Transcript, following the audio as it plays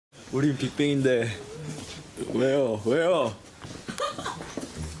우린 빅뱅인데 왜요? 왜요?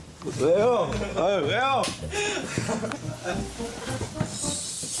 왜요? 아 왜요?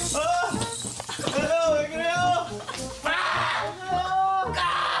 왜요? 왜 그래요?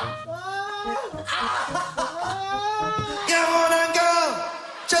 영원한 건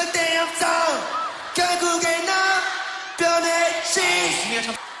절대 없어. 결국엔 나 변해지.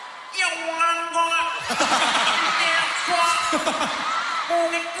 영원한 건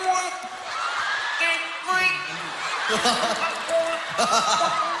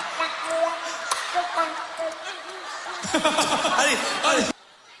아니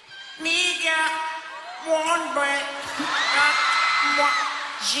네가 원래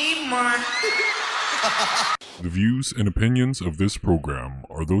뭐지만. The views and opinions of this program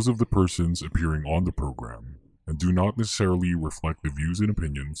are those of the persons appearing on the program and do not necessarily reflect the views and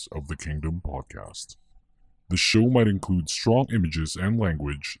opinions of the Kingdom podcast. The show might include strong images and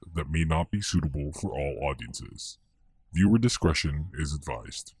language that may not be suitable for all audiences. Viewer discretion is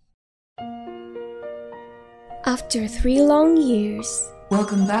advised. After 3 long years,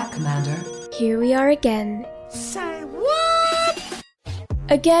 Welcome back, Commander. here we are again. Say what?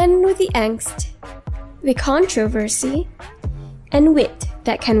 Again with the angst, the controversy, and wit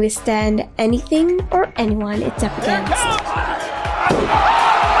that can withstand anything or anyone it's up against.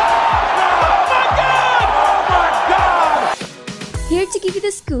 Here to give you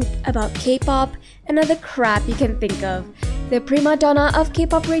the scoop about K-pop and other crap you can think of, the prima donna of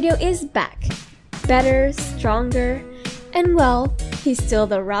K-pop radio is back. Better, stronger, and well, he's still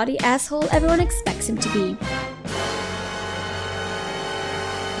the rowdy asshole everyone expects him to be.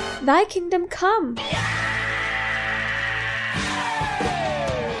 Thy kingdom come!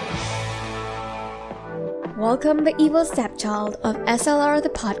 Welcome the evil stepchild of SLR the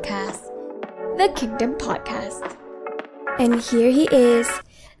podcast, the Kingdom Podcast. And here he is,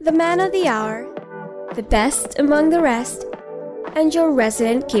 the man of the hour, the best among the rest, and your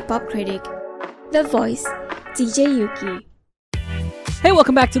resident K-pop critic, the voice, DJ Yuki. Hey,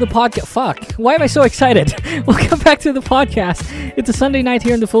 welcome back to the podcast. Fuck, why am I so excited? Welcome back to the podcast. It's a Sunday night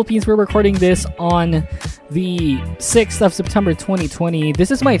here in the Philippines. We're recording this on the 6th of September 2020.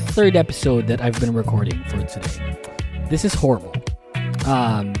 This is my 3rd episode that I've been recording for today. This is horrible.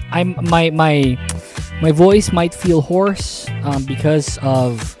 My voice might feel hoarse because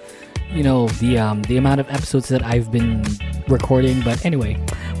of the amount of episodes that I've been recording. But anyway,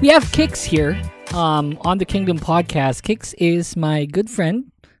 we have Kix here. On the Kingdom podcast. Kix is my good friend,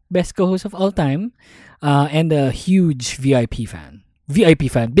 best co-host of all time, and a huge VIP fan.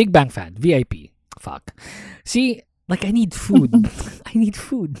 Big Bang fan. VIP. Fuck. See, like I need food. I need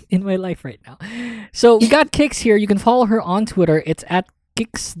food in my life right now. So we got Kix here. You can follow her on Twitter. It's at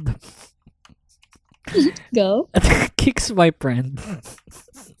Kix. Go. Kix my friend.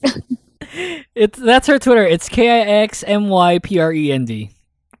 That's her Twitter. It's KIXMYPREND.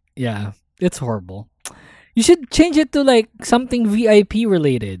 Yeah. It's horrible. You should change it to like something VIP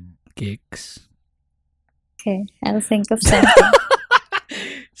related, Kix. Okay, I'll think of something.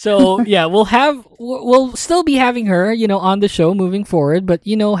 So yeah, we'll still be having her, on the show moving forward. But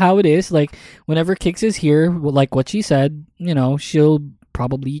you know how it is. Like whenever Kix is here, like what she said, she'll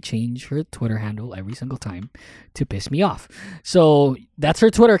probably change her Twitter handle every single time to piss me off. So that's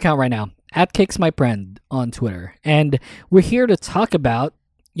her Twitter account right now, at Kix my friend on Twitter, and we're here to talk about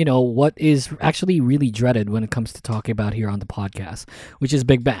what is actually really dreaded when it comes to talking about here on the podcast, which is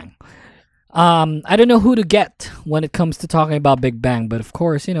Big Bang. I don't know who to get when it comes to talking about Big Bang, but of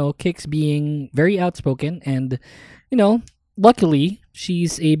course, Kix being very outspoken and, luckily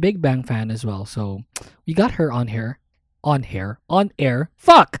she's a Big Bang fan as well. So we got her on air.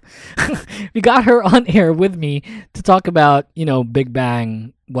 Fuck! We got her on air with me to talk about, Big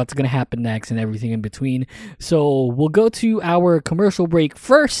Bang, what's going to happen next and everything in between. So we'll go to our commercial break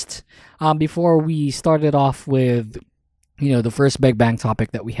first before we start it off with, the first Big Bang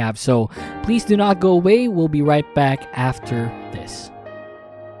topic that we have. So please do not go away. We'll be right back after this.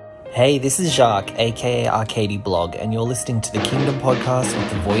 Hey, this is Jacques, aka Arcady Blog, and you're listening to the Kingdom Podcast with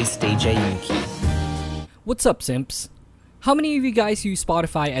the voice DJ Yuki. What's up, simps? How many of you guys use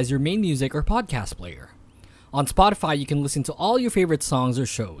Spotify as your main music or podcast player? On Spotify, you can listen to all your favorite songs or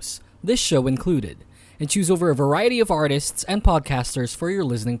shows, this show included, and choose over a variety of artists and podcasters for your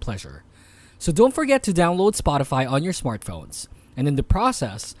listening pleasure. So don't forget to download Spotify on your smartphones, and in the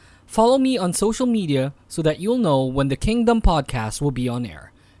process, follow me on social media so that you'll know when the Kingdom Podcast will be on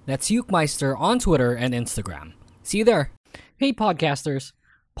air. That's Yukmeister on Twitter and Instagram. See you there. Hey podcasters.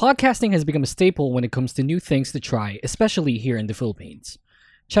 Podcasting has become a staple when it comes to new things to try, especially here in the Philippines.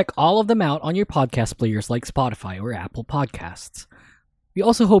 Check all of them out on your podcast players like Spotify or Apple Podcasts. We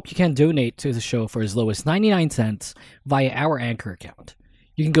also hope you can donate to the show for as low as 99 cents via our Anchor account.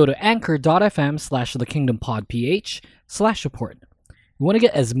 You can go to anchor.fm/thekingdompodph/support. We want to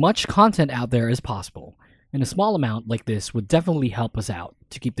get as much content out there as possible, and a small amount like this would definitely help us out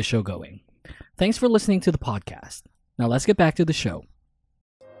to keep the show going. Thanks for listening to the podcast. Now let's get back to the show.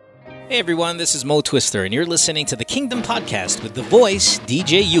 Hey everyone, this is Mo Twister, and you're listening to the Kingdom Podcast with the voice,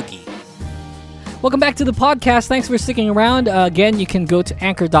 DJ Yuki. Welcome back to the podcast. Thanks for sticking around. Again, you can go to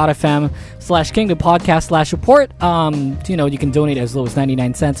anchor.fm/kingdompodcast/support. You can donate as low as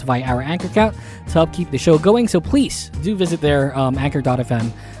 99 cents via our Anchor account to help keep the show going. So please do visit there,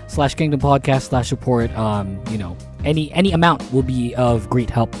 anchor.fm/kingdompodcast/support. Any amount will be of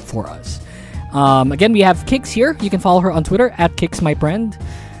great help for us. Again, we have Kix here. You can follow her on Twitter at KixMyFriend.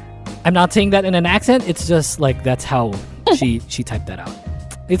 I'm not saying that in an accent. It's just like that's how she typed that out.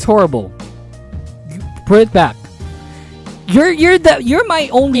 It's horrible. Put it back. You're my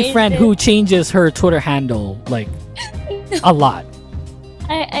only friend who changes her Twitter handle like a lot.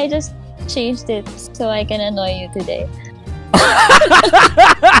 I just changed it so I can annoy you today.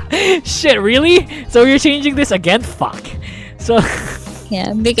 Shit, really? So you're changing this again? Fuck. So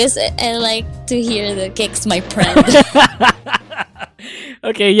Yeah, because I like to hear the kicks my friend.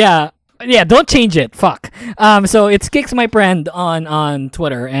 okay, yeah, don't change it. Fuck. So it's Kicks My Friend on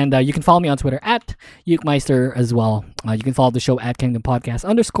Twitter, and you can follow me on Twitter at Ukemeister as well. You can follow the show at Kingdom Podcast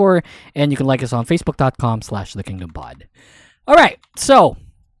 _, and you can like us on Facebook.com/TheKingdomPod. All right, so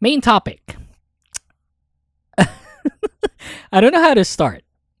main topic. I don't know how to start.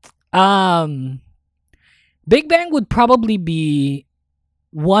 Big Bang would probably be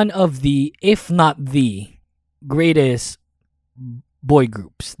one of the, if not the, greatest boy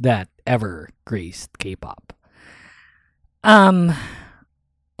groups that ever graced K-pop. And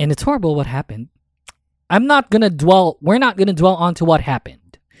it's horrible what happened. We're not gonna dwell onto what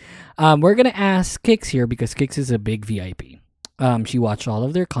happened. We're gonna ask Kix here because Kix is a big VIP. She watched all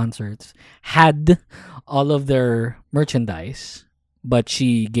of their concerts, had all of their merchandise, but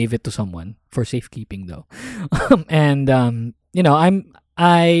she gave it to someone for safekeeping though.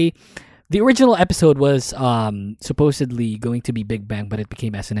 The original episode was supposedly going to be Big Bang, but it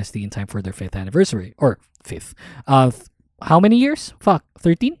became SNSD in time for their 5th anniversary. Or 5th. How many years? Fuck,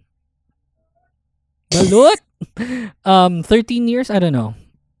 13? Balot? 13 years? I don't know.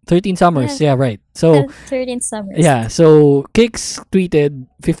 13 summers. Yeah, right. So 13 summers. Yeah, so Kix tweeted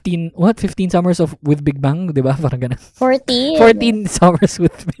 15 summers with Big Bang, diba? Parang ganun. 14 summers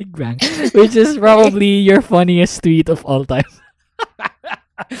with Big Bang, which is probably your funniest tweet of all time.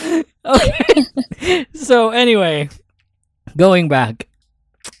 Okay. So anyway, going back,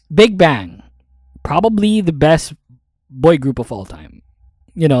 Big Bang, probably the best boy group of all time.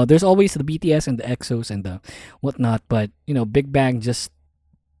 There's always the BTS and the EXOs and the whatnot, but Big Bang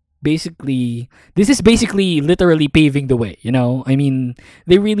this is basically literally paving the way. I mean,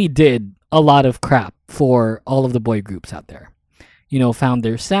 they really did a lot of crap for all of the boy groups out there. Found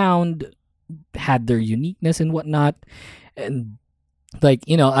their sound, had their uniqueness and whatnot, and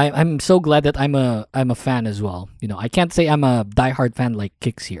I'm so glad that I'm a fan as well. I can't say I'm a diehard fan like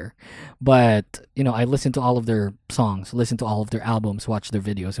Kix here, but I listen to all of their songs, listen to all of their albums, watch their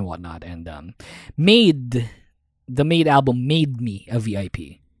videos and whatnot, and the Made album made me a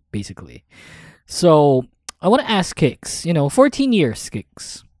VIP basically. So I want to ask Kix, 14 years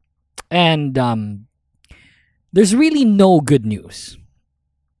Kix, and there's really no good news.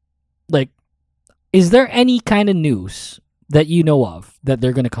 Like, is there any kind of news that you know of that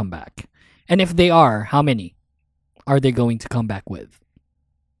they're going to come back? And if they are, how many are they going to come back with?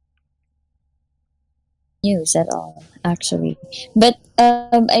 News at all, actually. But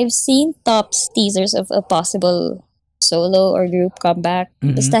I've seen Top's teasers of a possible solo or group comeback.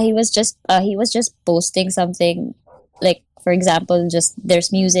 Basta he was just posting something, like, for example, just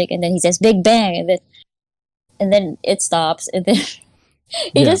there's music and then he says Big Bang and then it stops and then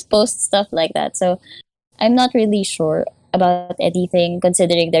he just posts stuff like that. So I'm not really sure about anything,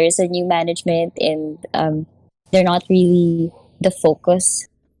 considering there is a new management and they're not really the focus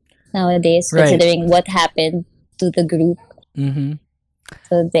nowadays, considering what happened to the group.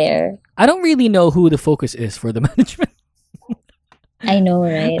 So there. I don't really know who the focus is for the management. I know,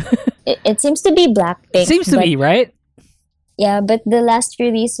 right? it seems to be Blackpink. Seems to be, right? Yeah, but the last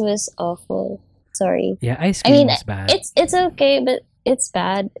release was awful. Sorry. Yeah, Ice Cream is bad. It's okay, but it's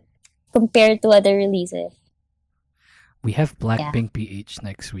bad compared to other releases. We have Blackpink PH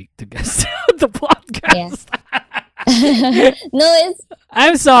next week to guest the podcast. No,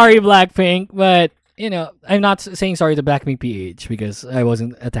 I'm sorry, Blackpink, but I'm not saying sorry to Blackpink PH because I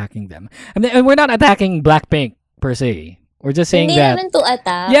wasn't attacking them. And we're not attacking Blackpink per se. We're just saying Hindi that. naman to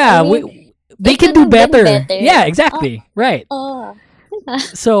attack. Yeah, I mean, they it can could do have been better. better. Yeah, exactly. Right. Oh.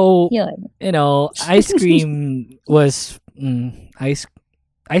 So, Yun. you know, ice cream was ice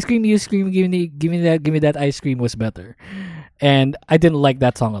cream, you scream, give me that ice cream was better. And I didn't like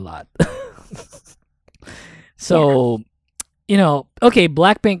that song a lot. So, you know, okay,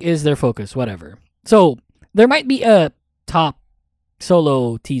 Blackpink is their focus, whatever. So, there might be a top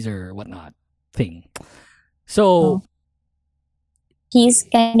solo teaser or whatnot thing. So, he's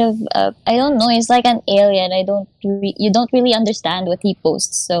kind of I don't know, he's like an alien. You don't really understand what he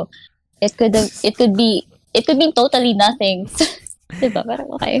posts. So it could be totally nothing. Diba?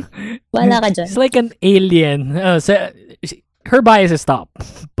 Parang okay. Wala ka dyan. it's like an alien. Her bias is top,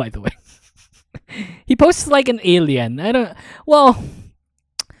 by the way. He posts like an alien. I'm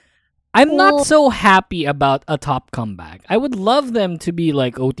not so happy about a top comeback. I would love them to be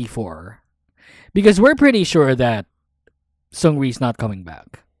like OT4. Because we're pretty sure that Seungri's not coming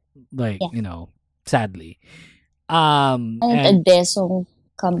back. Like, you know, sadly. And a Daesung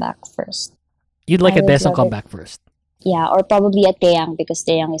come back first. You'd like I a would Daesung love come it. back first. Yeah, or probably a Taeyang because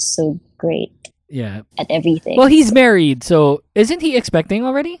Taeyang is so great Yeah. at everything. Well, he's married, so isn't he expecting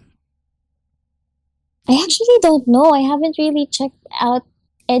already? I actually don't know. I haven't really checked out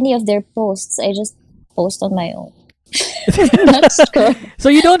any of their posts. I just post on my own. Not scroll. So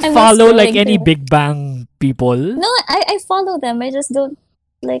you don't I'm not follow like scrolling any through. Big Bang people? No, I follow them. I just don't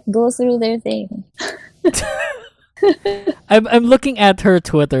like go through their thing. I'm looking at her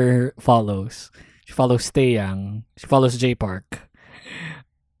Twitter follows. She follows Taeyang. She follows J Park.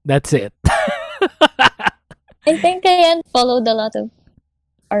 That's it. I think I unfollowed a lot of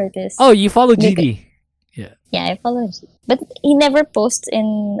artists. Oh, you follow GD. Yeah. Yeah, I follow him. But he never posts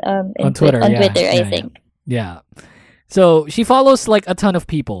on Twitter. on Yeah. Twitter, Yeah, I think. Yeah. So she follows like a ton of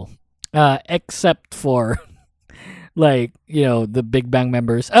people, except for like, you know, the Big Bang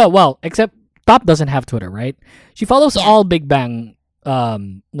members. Oh, well, except Top doesn't have Twitter, right? She follows all Big Bang,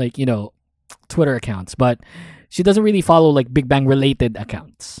 like, you know, Twitter accounts, but she doesn't really follow like Big Bang related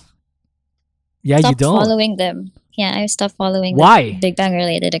accounts. Yeah, you Stop don't. following them. Yeah, I stopped following Why? the Big Bang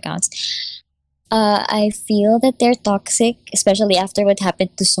related accounts. I feel that they're toxic, especially after what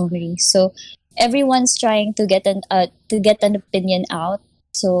happened to Songri. So everyone's trying to get an opinion out.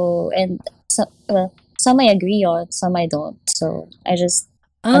 So some I agree on, some I don't. So I just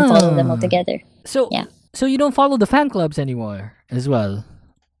unfollow them altogether. So yeah. So you don't follow the fan clubs anymore as well.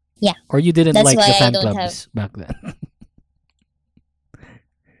 Yeah. Or you didn't That's like the why I fan don't clubs back then.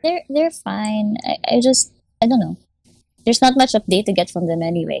 They're fine. I don't know. There's not much update to get from them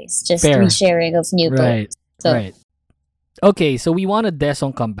anyways. Just Fair. resharing of new Right. posts. So Right. Okay, so we want a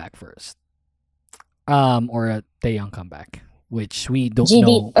Daesung comeback first. Or a Taeyang comeback, which we don't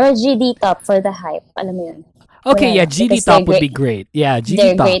know. GD top for the hype. Alam mo yun. Okay, Wala yeah, lang, GD because top they're would be great. great. Yeah, GD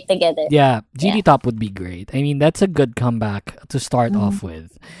They're top. great together. Yeah, GD Yeah. top would be great. I mean, that's a good comeback to start Mm-hmm. off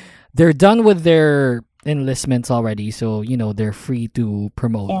with. They're done with their enlistments already, so you know they're free to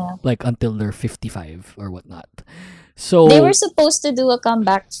promote like until they're 55 or whatnot. So They were supposed to do a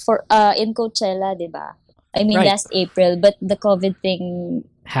comeback for in Coachella, diba? I mean, Right. last April, but the COVID thing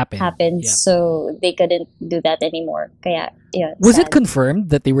happened, Yeah. so they couldn't do that anymore. Kaya, yun, Was it sad. confirmed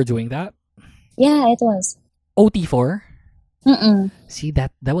that they were doing that? Yeah, it was. OT4? Mm-mm. See,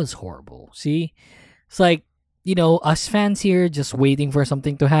 that was horrible. See, it's like, you know, us fans here just waiting for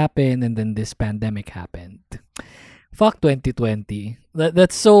something to happen, and then this pandemic happened. Fuck 2020.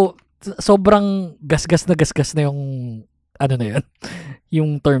 That's so sobrang gasgas na yung ano na yun,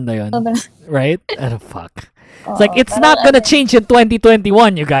 yung term na yun, right? Fuck. It's like it's not gonna change in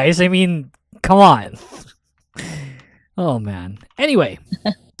 2021, you guys. I mean, come on. Oh man. Anyway,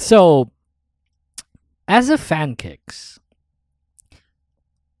 so as a fan kicks,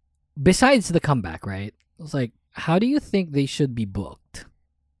 besides the comeback, right? It's like, how do you think they should be booked?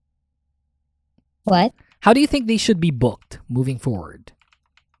 What? How do you think they should be booked moving forward?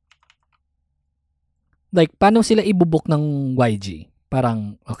 Like, paano sila ibubook ng YG?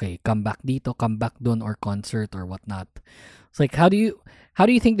 Parang, okay, comeback dito, comeback doon, or concert, or whatnot. It's like, how do you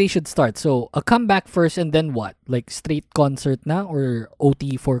think they should start? So, a comeback first, and then what? Like, straight concert na? Or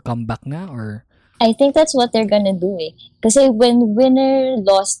OT for comeback na? Or... I think that's what they're gonna do eh. Kasi when Winner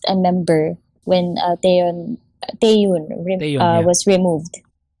lost a member, when Taeyun yeah. was removed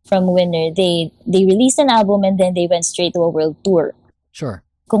from Winner, they released an album and then they went straight to a world tour. Sure.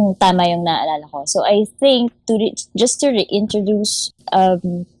 Kung tama yung naalala ko. So I think just to reintroduce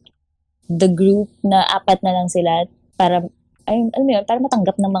the group na apat na lang sila para para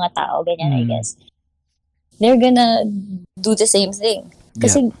matanggap ng mga tao, ganyan I guess. They're gonna do the same thing.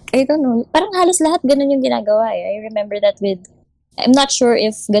 Kasi, I don't know, parang halos lahat ganun yung ginagawa eh. I remember that I'm not sure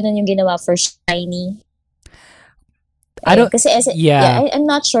if ganun yung ginawa for Shiny. I don't, kasi I'm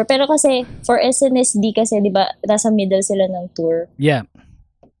not sure. Pero kasi, for SNSD kasi, di ba, nasa middle sila ng tour. Yeah.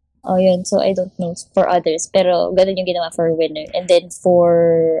 Oh, yun. So, I don't know for others. Pero, ganun yung ginawa for Winner. And then,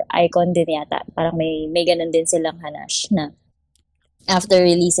 for Icon din yata. Parang may ganun din silang hanash na after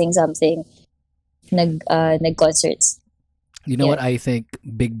releasing something, nag-concerts. You know what I think?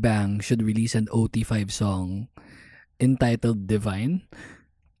 Big Bang should release an OT5 song entitled Divine.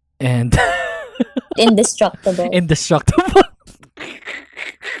 And... Indestructible. Indestructible.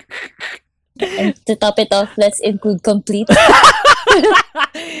 And to top it off, let's include Complete.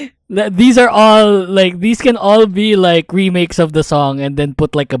 These can all be like remakes of the song and then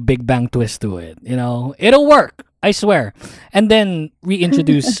put like a Big Bang twist to it. You know, it'll work, I swear. And then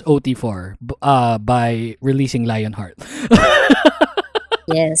reintroduce OT4 by releasing Lionheart.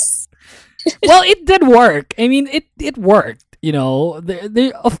 Yes. Well, it did work. I mean, it worked. You know,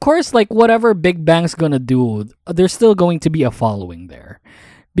 they of course, like whatever Big Bang's gonna do, there's still going to be a following there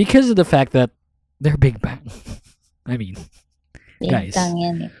because of the fact that they're Big Bang. I mean, guys,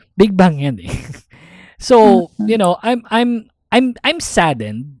 Big Bang yan eh. So you know, I'm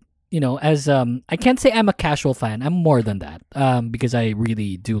saddened. You know, as I can't say I'm a casual fan. I'm more than that. Because I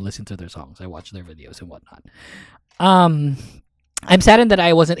really do listen to their songs. I watch their videos and whatnot. I'm saddened that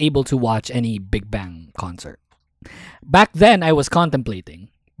I wasn't able to watch any Big Bang concert. Back then, I was contemplating.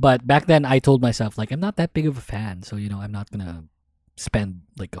 But back then, I told myself, like, I'm not that big of a fan. So, you know, I'm not going to spend,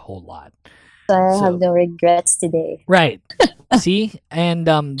 like, a whole lot. So I have no regrets today. Right. See? And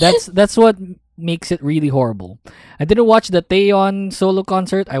that's what makes it really horrible. I didn't watch the Taeyeon solo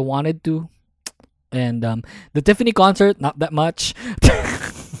concert. I wanted to. And the Tiffany concert, not that much.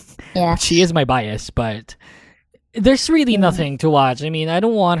 Yeah. She is my bias, but there's really nothing to watch. I mean, I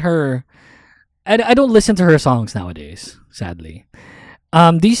don't want her... I don't listen to her songs nowadays, sadly.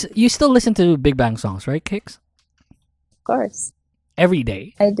 You still listen to Big Bang songs, right, Kix? Of course. Every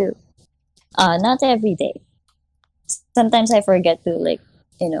day? I do. Not every day. Sometimes I forget to, like,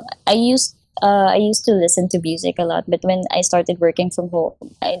 you know, I used to listen to music a lot, but when I started working from home,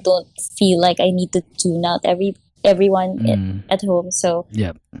 I don't feel like I need to tune out everyone at home. So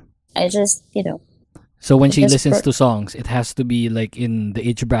yep. I just, you know. So when she listens to songs, it has to be like in the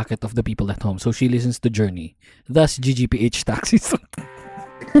age bracket of the people at home. So she listens to Journey. Thus, GGPH Taxi song.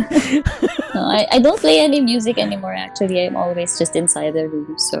 No, I don't play any music anymore, actually. I'm always just inside the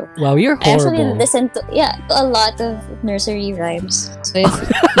room. So wow, you're horrible. I actually listen to a lot of nursery rhymes. So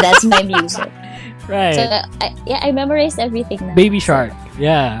that's my music. Right. So I memorized everything now. Baby Shark.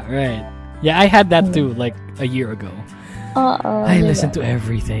 Yeah, right. Yeah, I had that too, like a year ago. I listen to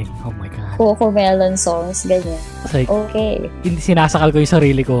everything. Oh my God. Coco Melon songs, ganyan. It's like, okay. Sinasakal ko yung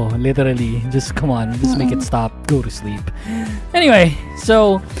sarili ko, literally. Just come on, just make it stop. Go to sleep. Anyway,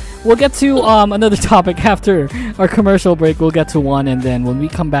 so we'll get to another topic after our commercial break. We'll get to one, and then when we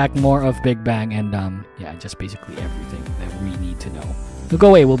come back, more of Big Bang and just basically everything that we need to know. So go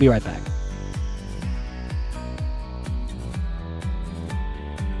away. We'll be right back.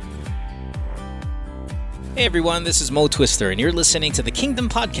 Hey everyone, this is Mo Twister, and you're listening to the Kingdom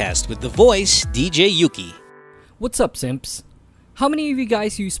Podcast with the voice, DJ Yuki. What's up, simps? How many of you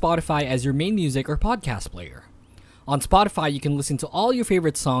guys use Spotify as your main music or podcast player? On Spotify, you can listen to all your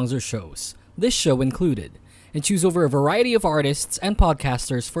favorite songs or shows, this show included, and choose over a variety of artists and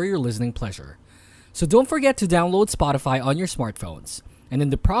podcasters for your listening pleasure. So don't forget to download Spotify on your smartphones, and in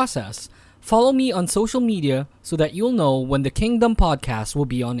the process, follow me on social media so that you'll know when the Kingdom Podcast will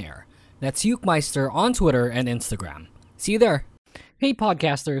be on air. That's Yukmeister on Twitter and Instagram. See you there. Hey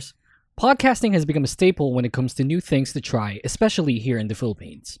podcasters. Podcasting has become a staple when it comes to new things to try, especially here in the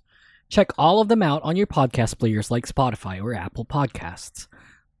Philippines. Check all of them out on your podcast players like Spotify or Apple Podcasts.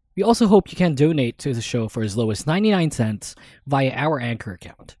 We also hope you can donate to the show for as low as 99 cents via our Anchor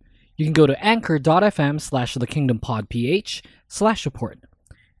account. You can go to anchor.fm/thekingdompodph/support.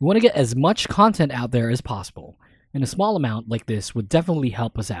 We want to get as much content out there as possible, and a small amount like this would definitely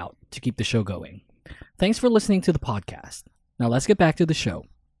help us out to keep the show going. Thanks for listening to the podcast. Now let's get back to the show.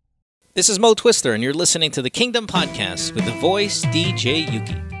 This is Mo Twister, and you're listening to the Kingdom Podcast with the voice, DJ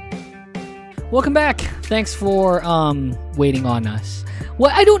Yuki. Welcome back. Thanks for waiting on us.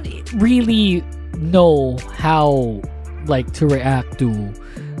 Well, I don't really know how to react to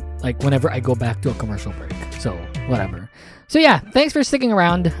whenever I go back to a commercial break. So whatever. So yeah, thanks for sticking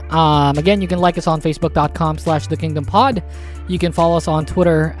around. Again, you can like us on Facebook.com/TheKingdomPod. You can follow us on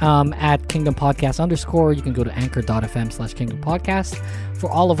Twitter at KingdomPodcast_. You can go to Anchor.fm/KingdomPodcast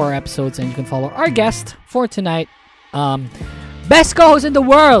for all of our episodes, and you can follow our guest for tonight. Best co-host in the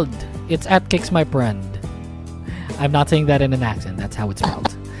world. It's at Kicks My Friend. I'm not saying that in an accent. That's how it's spelled.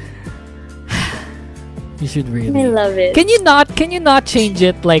 You should really. I love it. Can you not change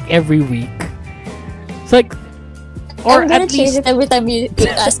it like every week? It's like, or I'm gonna at change least it every time you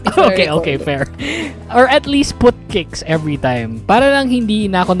ask me for okay, fair. Or at least put Kicks every time. Para lang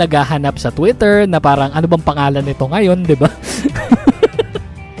hindi na ako naghahanap sa Twitter na parang ano bang pangalan nito ngayon, 'di ba?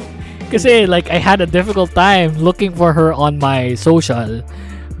 Kasi like I had a difficult time looking for her on my social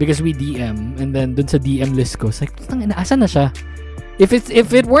because we DM, and then dun sa DM list ko, it's like, asan na siya? If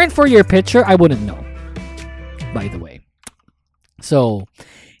it weren't for your picture, I wouldn't know. By the way. So,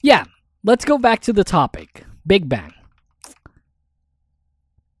 yeah, let's go back to the topic. Big Bang.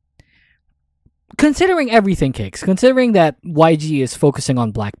 Considering everything, Kicks, considering that YG is focusing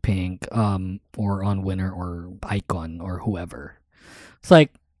on Blackpink, or on Winner or Icon or whoever, it's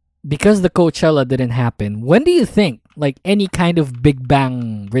like, because the Coachella didn't happen, when do you think like any kind of Big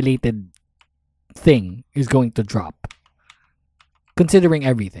Bang related thing is going to drop? Considering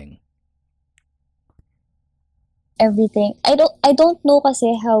everything. Everything. I don't know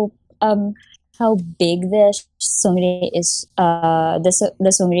kasi how big the Sungri is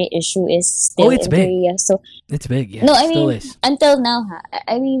the Sungri issue is still it's in big. Korea. So It's big, yeah. no, I still mean is. until now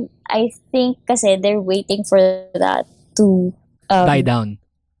I mean I think kasi they're waiting for that to Die down.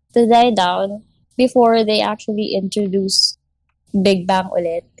 to die down before they actually introduce Big Bang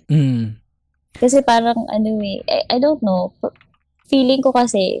ulit. Kasi parang I don't know. Feeling ko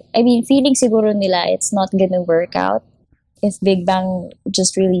kasi, feeling siguro nila it's not gonna work out if Big Bang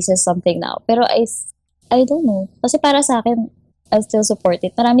just releases something now. Pero I don't know. Kasi para sa akin, I still support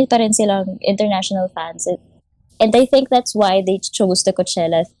it. Marami pa rin silang international fans. And I think that's why they chose the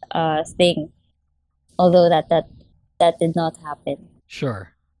Coachella thing. Although that did not happen.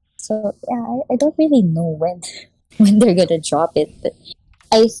 Sure. So, yeah, I don't really know when they're gonna drop it. But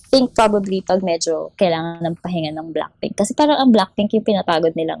I think probably pag medyo kailangan ng pahinga ng Blackpink. Kasi parang ang Blackpink yung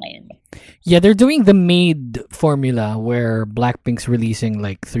pinapagod nila ngayon. Yeah, they're doing the made formula where Blackpink's releasing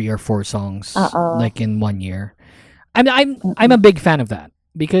like 3 or 4 songs like in 1 year. I'm a big fan of that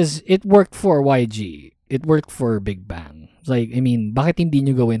because it worked for YG. It worked for Big Bang. It's like, bakit hindi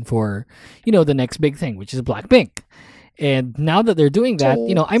nyo go in for, the next big thing, which is Blackpink? And now that they're doing that,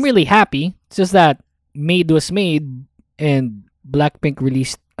 I'm really happy. It's just that Made was made and Blackpink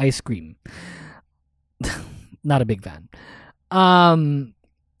released Ice Cream. Not a big fan.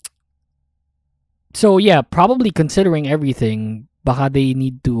 So yeah, probably considering everything, baka they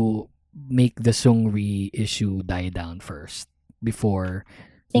need to make the Sungri issue die down first before.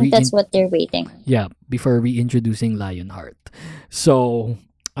 I think that's what they're waiting. Yeah, before reintroducing Lionheart. So,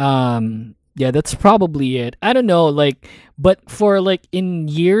 yeah, that's probably it. I don't know, but for in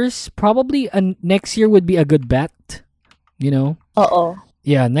years, probably next year would be a good bet.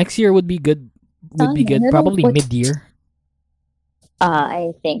 Yeah, next year would be good. Probably mid-year.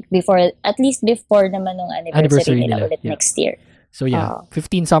 I think at least before naman ng anniversary nila ulit next year. So yeah,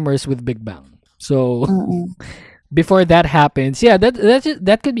 15 summers with Big Bang. So before that happens, yeah,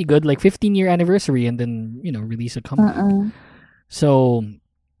 that could be good. 15-year anniversary, and then release a comeback. So.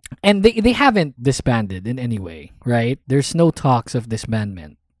 And they haven't disbanded in any way, right? There's no talks of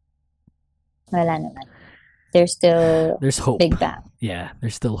disbandment. Wala naman. There's hope. Big Bang. Yeah,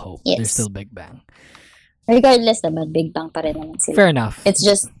 there's still hope. Yes. There's still Big Bang. Regardless naman, Big Bang pa rin naman sila. Fair enough. It's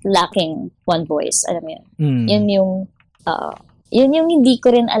just lacking one voice. Alam mo yun? Yun yung hindi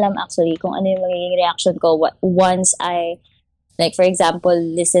ko rin alam actually kung ano yung magiging reaction ko once I, for example,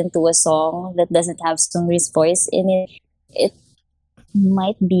 listen to a song that doesn't have Sungri's voice in it. It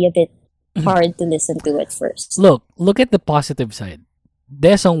might be a bit hard to listen to at first. Look at the positive side.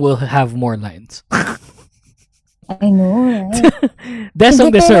 Desong will have more lines. I know, right?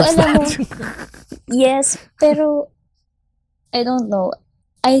 Desong deserves that. Yes, pero I don't know.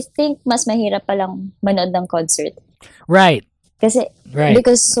 I think mas mahirap palang manood ng concert. Right. Because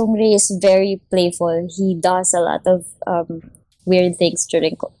Sungri is very playful. He does a lot of weird things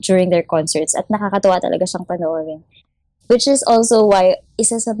during their concerts at nakakatuwa talaga siyang panoorin. Which is also why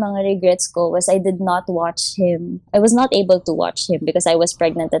isa sa mga regrets ko was I did not watch him. I was not able to watch him because I was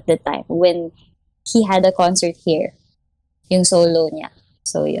pregnant at the time when he had a concert here. Yung solo niya.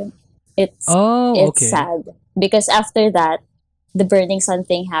 So yun. It's sad. Because after that, the Burning Sun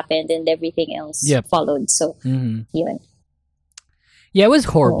thing happened and everything else followed. So yun. Yeah, it was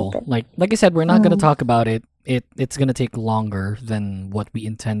horrible. Like I said, we're not gonna talk about it. It's gonna take longer than what we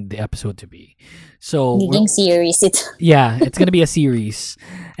intend the episode to be. So series it. Yeah, it's gonna be a series,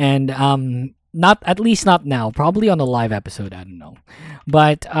 and not now. Probably on a live episode. I don't know,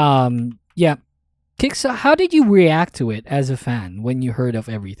 but yeah. Kix, how did you react to it as a fan when you heard of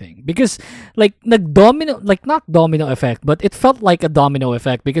everything? Because like domino, like not domino effect, but it felt like a domino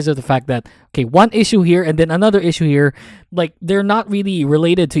effect because of the fact that okay, one issue here and then another issue here, like they're not really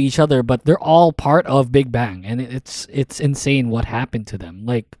related to each other, but they're all part of Big Bang, and it's insane what happened to them.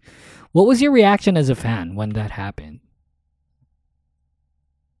 Like, what was your reaction as a fan when that happened?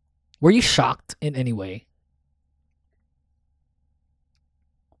 Were you shocked in any way?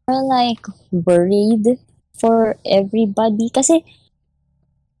 Like worried for everybody kasi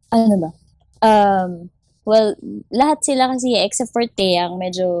ano ba well lahat sila kasi except for Taeyang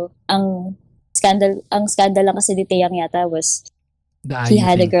medyo ang scandal lang kasi ni Taeyang yata was he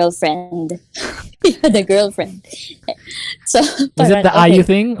had a girlfriend. He had a girlfriend. So was it the IU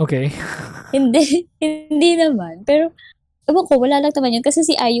thing? Okay. hindi naman, pero ewan ko, wala lang naman yun kasi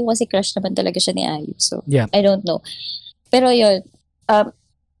si IU kasi crush naman talaga siya ni IU, so yeah. I don't know, pero yun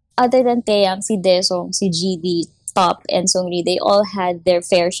other than Taeyang, si Daesung, si GD, Top, and Seungri, they all had their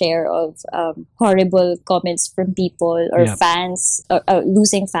fair share of horrible comments from people or fans, or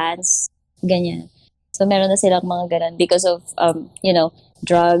losing fans, ganyan. So meron na silang mga ganun because of,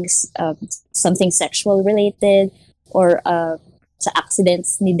 drugs, something sexual related, or sa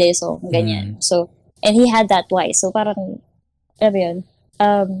accidents ni Daesung, ganyan. So, and he had that twice. So parang, alam yun,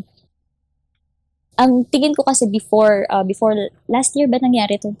 ang tingin ko kasi before last year ba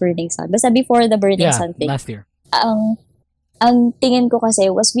nangyari itong Burning Sun? Basta before the Burning Sun thing. Last year. Ang tingin ko kasi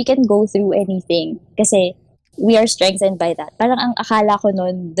was we can go through anything kasi we are strengthened by that. Parang ang akala ko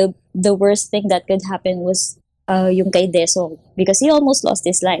noon, the worst thing that could happen was yung kay Daesung because he almost lost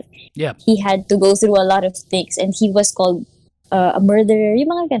his life. Yeah. He had to go through a lot of things and he was called a murderer,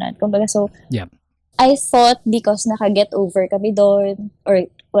 yung mga ganun. Kumbaga, so, yeah. I thought because nakaget over kami doon, or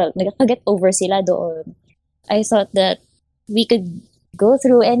well, nakaget over sila doon, I thought that we could go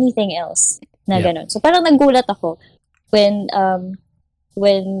through anything else na ganun. So parang nagulat ako when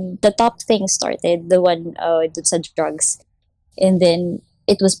the Top thing started, the one dun sa drugs, and then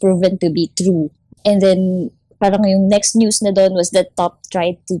it was proven to be true. And then parang yung next news na doon was that Top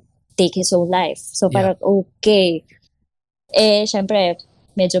tried to take his own life. So parang okay. Syempre,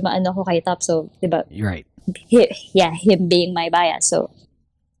 medyo maano ko kay Top, so, di ba? You're right. Him being my bias. So,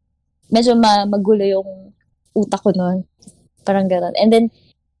 medyo magulo yung utak ko noon. Parang gano'n. And then,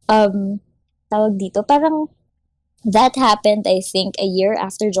 tawag dito, parang that happened, I think, a year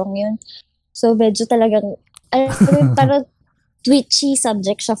after Jonghyun. So, medyo talagang, parang twitchy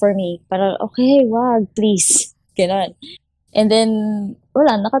subject siya for me. Parang, okay, wag, please. Gano'n. And then,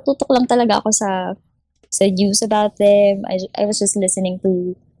 wala, nakatutok lang talaga ako sa news about them. I was just listening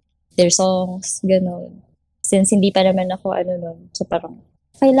to their songs, gano'n. Since hindi pa naman ako nun. So parang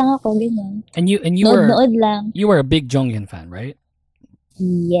okay lang ako, gano'n. And you nood lang. You were a big Jonghyun fan, right?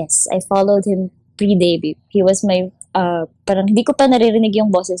 Yes, I followed him pre-debut. He was my parang hindi ko pa naririnig yung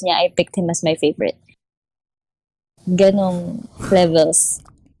boses niya. I picked him as my favorite. Ganong levels.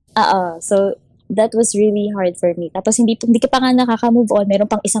 So that was really hard for me. Tapos hindi ka pa nga nakaka-move on. Meron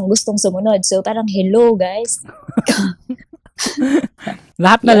pang isang gustong sumunod. So parang, hello guys.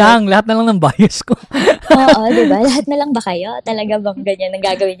 lahat na lang ng bias ko. Oo, diba? Lahat na lang ba kayo? Talaga bang ganyan ang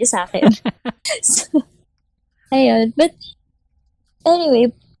gagawin niyo sa akin? So, ayun. But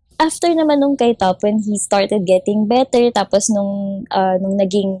anyway, after naman nung kay Top, when he started getting better, tapos nung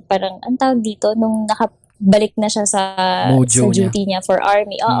naging parang, ang tawag dito, nung balik na siya sa duty niya for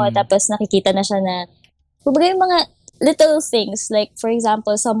army. Oo, tapos nakikita na siya na, kumbaga yung mga little things, like for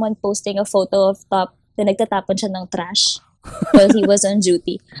example, someone posting a photo of Top na nagtatapon siya ng trash while he was on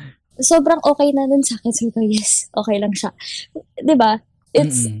duty. Sobrang okay na dun sa akin. So, yes, okay lang siya. Diba?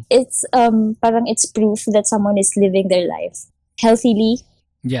 It's parang it's proof that someone is living their life healthily.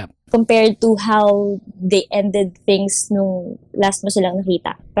 Yeah. Compared to how they ended things nung last mo silang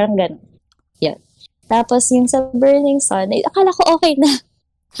nakita. Parang ganun. Yeah. Tapos yung sa Burning Sun, akala ko okay na.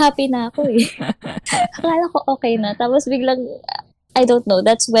 Happy na ako eh. Akala ko okay na. Tapos biglang, I don't know,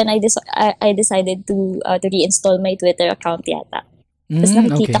 that's when I decided to reinstall my Twitter account yata. Tapos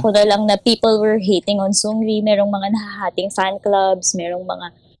nakikita ko na lang na people were hating on Seungri. Merong mga nahahating fan clubs. Merong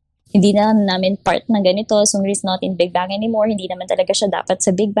mga, hindi na namin part ng ganito. Seungri's not in Big Bang anymore. Hindi naman talaga siya dapat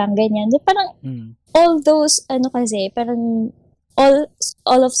sa Big Bang, ganyan. So parang, all those, parang,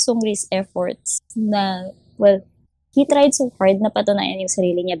 all of Seungri's efforts na, well, he tried so hard na patunayan yung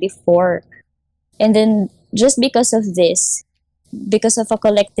sarili niya before. And then, just because of this, because of a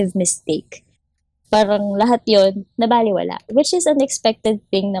collective mistake, parang lahat yon nabaliwala. Which is an expected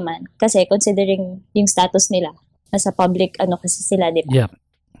thing naman. Kasi considering yung status nila, nasa public, kasi sila, di ba? Yeah.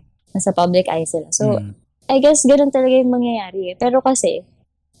 Nasa public eye sila. So, I guess ganun talaga yung mangyayari. Pero kasi,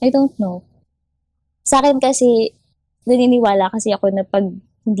 I don't know. Sa akin kasi, naniniwala kasi ako na pag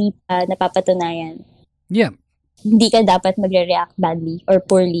hindi pa napapatunayan, Yeah. hindi ka dapat magre-react badly or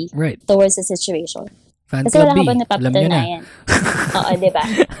poorly Right. towards the situation. Fan Kasi Club wala ka B. pa Alam nyo na. napapatunayan. Oo, di ba?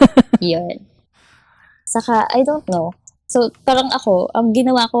 Yun. Saka, I don't know. So, parang ako, ang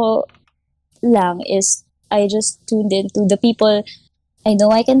ginawa ko lang is, I just tuned into the people I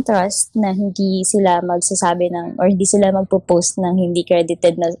know I can trust na hindi sila magsasabi ng, or hindi sila magpo-post ng hindi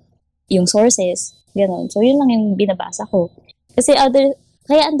credited na yung sources. Ganon. So, yun lang yung binabasa ko. Kasi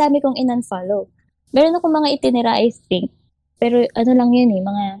kaya ang dami kong in-unfollow. Meron ako mga itinira, I think. Pero ano lang yun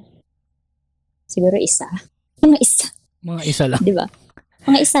siguro isa. Mga isa. Mga isa lang. Di ba?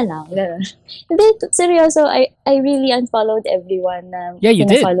 Mga isa lang. Ganon. Hindi, seryoso, I really unfollowed everyone na Yeah, you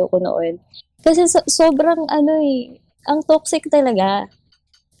did. ko noon. Kasi sobrang ang toxic talaga.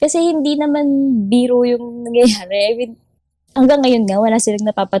 Kasi hindi naman biro yung nangyayari. I mean, hanggang ngayon nga, wala silang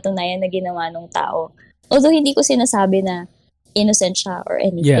napapatunayan na ginawa ng tao. Although hindi ko sinasabi na innocent siya or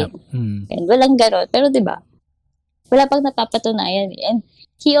anything. Yeah. And walang ganon. Pero diba, wala pang napapatunayan. And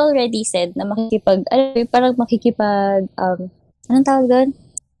he already said na anong tawag doon?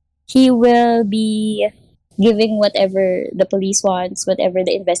 He will be giving whatever the police wants, whatever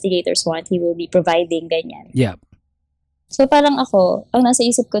the investigators want, he will be providing, ganyan. Yeah. So parang ako, ang nasa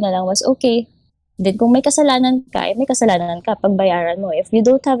isip ko na lang was, okay, then kung may kasalanan ka, may kasalanan ka, pagbayaran mo. If you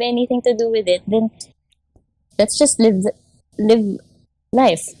don't have anything to do with it, then let's just live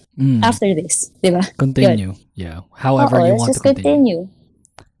life after this, di ba? Continue. Yun. Yeah. However you want let's to just continue.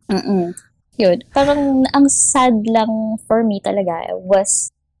 Yun. Parang ang sad lang for me talaga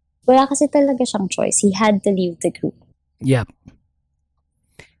was, wala kasi talaga siyang choice. He had to leave the group. Yeah.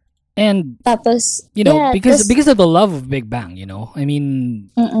 And tapos, because of the love of Big Bang, I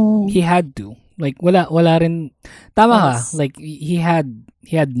mean, he had to. Like wala rin tama ka. Like he had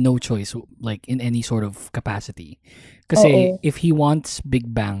no choice like in any sort of capacity. Kasi if he wants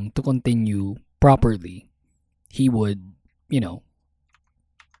Big Bang to continue properly, he would,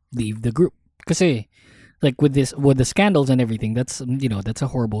 leave the group. Kasi like with the scandals and everything, that's a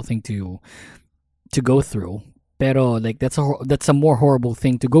horrible thing to go through. Pero like that's a more horrible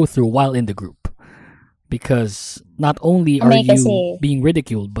thing to go through while in the group, because not only are you being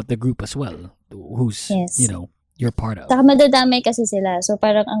ridiculed, but the group as well, who's you're part of. Saka madadamay kasi sila. So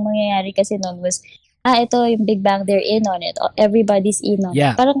parang ang mangyayari kasi noon was, ito yung Big Bang, they're in on it. Everybody's in on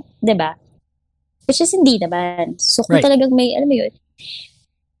it. Parang, di ba? Which is hindi naman. So kung talagang may, alam mo yun.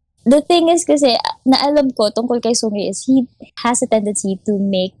 The thing is kasi, naalam ko tungkol kay Sungri is he has a tendency to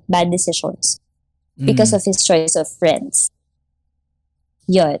make bad decisions. Because of his choice of friends.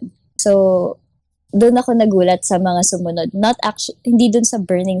 Yun. So, doon ako nagulat sa mga sumunod. Not actually, hindi doon sa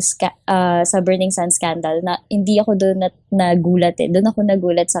Burning Sun scandal. Hindi ako doon nagulat eh. Doon ako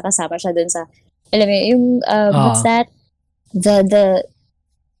nagulat sa kasama siya doon sa, alam mo yung, what's that? The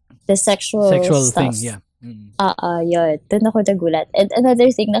sexual stuff. thing, yeah. Yun. Doon ako nagulat. And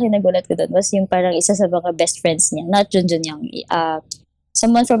another thing na kinagulat ko doon was yung parang isa sa mga best friends niya. Not Junjun Yang.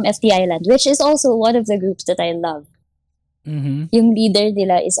 Someone from FT Island, which is also one of the groups that I love. Yung leader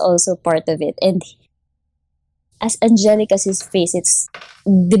nila is also part of it. And as angelic as his face, it's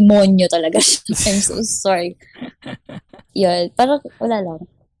demonyo talaga. I'm so sorry. Yun, parang wala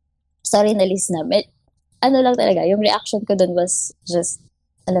lang. Sorry na listener. Ano lang talaga, yung reaction ko dun was just,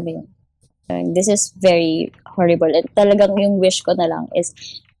 alam mo yun, this is very horrible. And talagang yung wish ko na lang is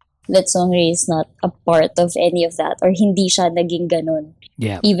that Songri is not a part of any of that, or hindi siya naging ganun.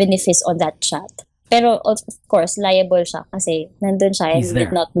 Yeah. Even if he's on that chat. Pero of course, liable siya kasi nandun siya and he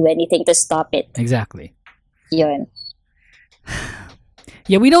did not do anything to stop it. Exactly. Yun.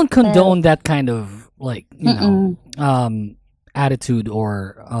 Yeah, we don't condone that kind of like, attitude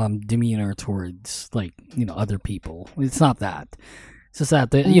or demeanor towards like, other people. It's not that. It's just that,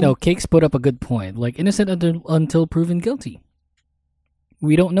 Cakes put up a good point. Like, innocent until proven guilty.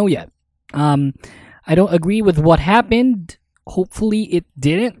 We don't know yet. I don't agree with what happened. Hopefully it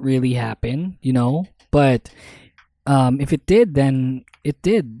didn't really happen, but if it did, then it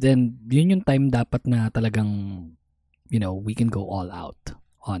did. Then yun yung time dapat na talagang, we can go all out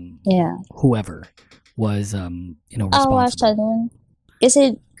on whoever was, responsible. Siya nun.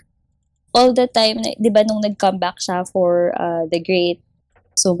 Kasi all the time, di ba nung nag-comeback siya for the great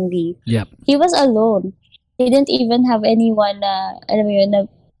Songri, he was alone. He didn't even have anyone na, alam mo yun, na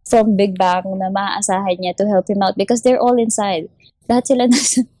from Big Bang na maaasahan niya to help him out because they're all inside. Lahat sila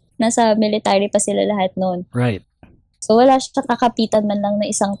nasa military pa sila lahat noon. Right. So wala siyang kakapitan man lang na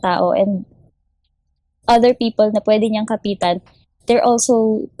isang tao, and other people na pwede niyang kapitan, they're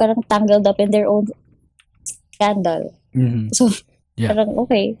also parang tangled up in their own scandal. Mm-hmm. So Yeah. Parang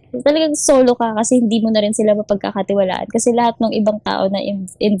okay. Talagang solo ka kasi hindi mo na rin sila mapagkakatiwalaan. Kasi lahat ng ibang tao na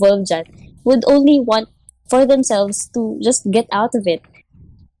involved dyan would only want for themselves to just get out of it.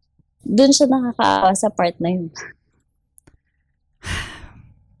 Doon siya nakakaawa sa part na yun.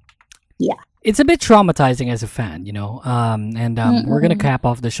 Yeah. It's a bit traumatizing as a fan, you know, and we're gonna cap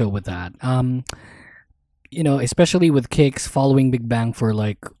off the show with that. You know, especially with Kicks following Big Bang for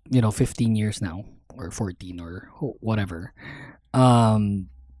like, you know, 15 years now, or 14 or whatever. You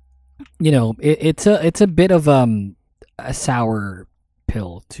know, it's a bit of a sour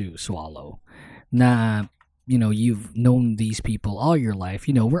pill to swallow. Na, you know, you've known these people all your life.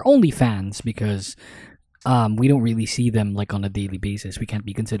 You know, we're only fans because we don't really see them like on a daily basis. We can't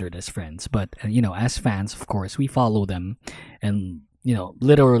be considered as friends, but you know, as fans, of course, we follow them, and you know,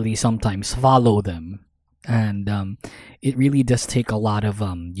 literally sometimes follow them, and it really does take a lot of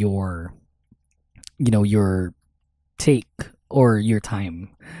your, you know, your take or your time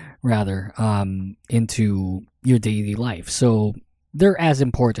rather into your daily life. So they're as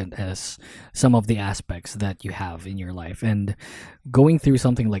important as some of the aspects that you have in your life, and going through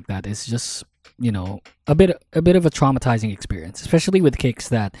something like that is just, you know, a bit of a traumatizing experience, especially with Kicks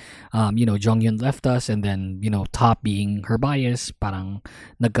that you know, Jonghyun left us, and then, you know, Top being her bias, parang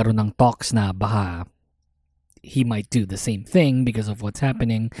nagkaroon ng talks na baka he might do the same thing because of what's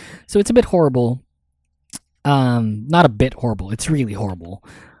happening. So it's a bit horrible. Not a bit horrible, it's really horrible.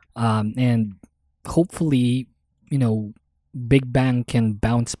 And hopefully, you know, Big Bang can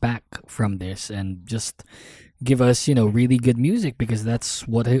bounce back from this and just give us, you know, really good music, because that's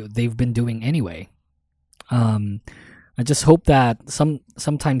what they've been doing anyway. I just hope that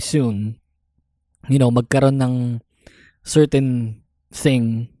sometime soon, you know, magkaroon ng certain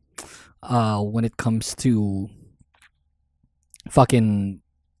thing when it comes to fucking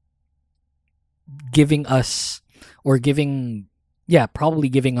giving us, or probably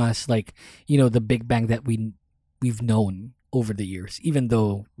giving us, like, you know, the Big Bang that we've known over the years, even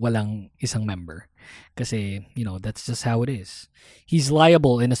though walang isang member. Kasi, you know, that's just how it is. He's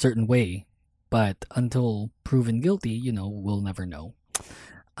liable in a certain way, but until proven guilty, you know, we'll never know.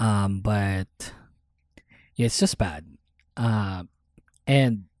 But yeah, it's just bad.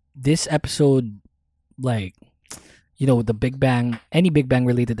 And this episode, like, you know, the Big Bang, any Big Bang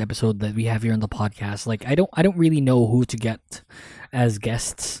related episode that we have here on the podcast, like, I don't really know who to get as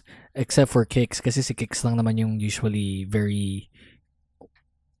guests, except for Kicks, kasi si Kicks lang naman yung usually very,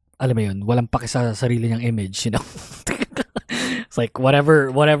 alam mo yun, walang paki sa sarili niyang image, you know. It's like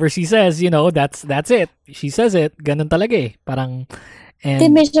whatever she says, you know, that's it. She says it, ganun talaga eh. Parang, and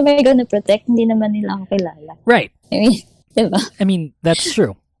Hindi, medyo may gonna protect, hindi naman nila ako kilala. right. I mean, diba? I mean, that's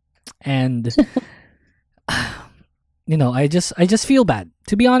true. And you know, I just feel bad.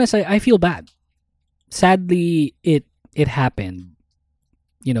 To be honest, I feel bad. Sadly, it happened.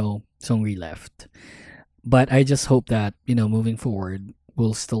 You know, Seungri left. But I just hope that, you know, moving forward,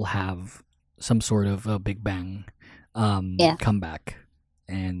 we'll still have some sort of a Big Bang comeback.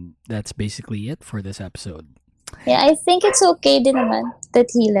 And that's basically it for this episode. Yeah, I think it's okay din naman that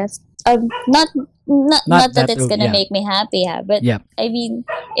he left. Not that it's gonna make me happy, but I mean,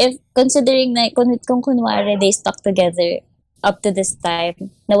 if considering na kung kunwari they stuck together up to this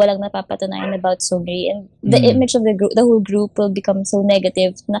time, na walang napapatunayan about Seungri, and the image of the whole group will become so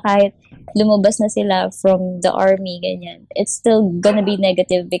negative na kahit lumabas na sila from the army, ganyan, it's still gonna be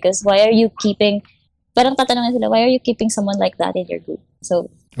negative, because why are you keeping, parang tatanungin sila, why are you keeping someone like that in your group? So,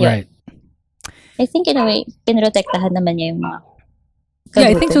 yeah. Right. I think in a way, pinrotektahan naman niya yung mga Yeah,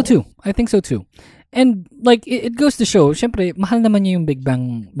 I think so too. And like, it goes to show, syempre, mahal naman niya yung Big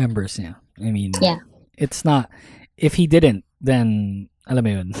Bang members niya. I mean, it's not, if he didn't, then, alam mo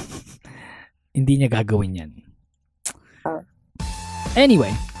yun, hindi niya gagawin yan.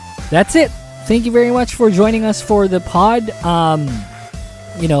 Anyway, that's it. Thank you very much for joining us for the pod.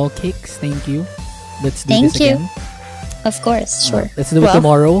 You know, Kicks, thank you. Let's do this again. Of course, sure. Let's do it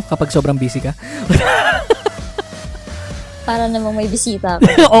tomorrow kapag sobrang busy ka. Para namang may bisita ako.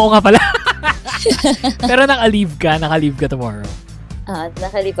 Oo nga pala. Pero naka-leave ka tomorrow.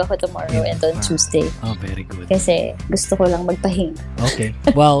 Naka-leave ako tomorrow and on Tuesday. Oh, very good. Kasi gusto ko lang magpahinga. Okay.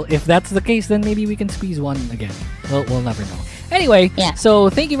 Well, if that's the case, then maybe we can squeeze one again. We'll never know. Anyway,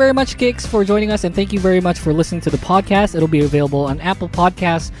 so thank you very much, Kicks, for joining us, and thank you very much for listening to the podcast. It'll be available on Apple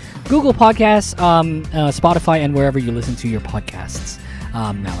Podcasts, Google Podcasts, Spotify, and wherever you listen to your podcasts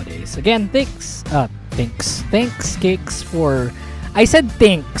nowadays. Again, thanks, Kicks, for... I said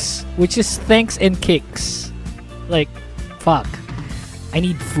thanks, which is thanks and kicks. Like, fuck. I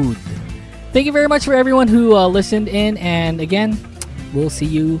need food. Thank you very much for everyone who listened in, and again, we'll see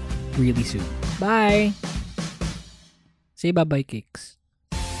you really soon. Bye! Say bye-bye, Kicks.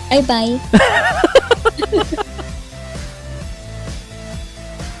 Bye-bye.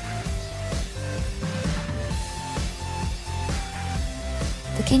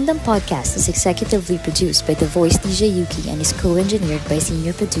 The Kingdom Podcast is executively produced by The Voice DJ Yuki and is co-engineered by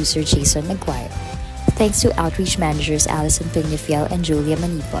senior producer Jason McGuire. Thanks to outreach managers Alison Pignafiel and Julia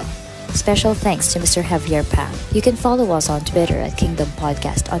Manipa. Special thanks to Mr. Javier Pam. You can follow us on Twitter at Kingdom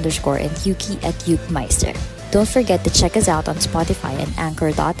Podcast _ and Yuki at Yukemeister. Don't forget to check us out on Spotify and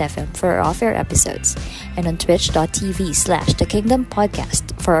Anchor.fm for our off-air episodes, and on Twitch.tv/The Kingdom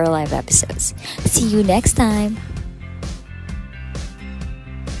Podcast for our live episodes. See you next time!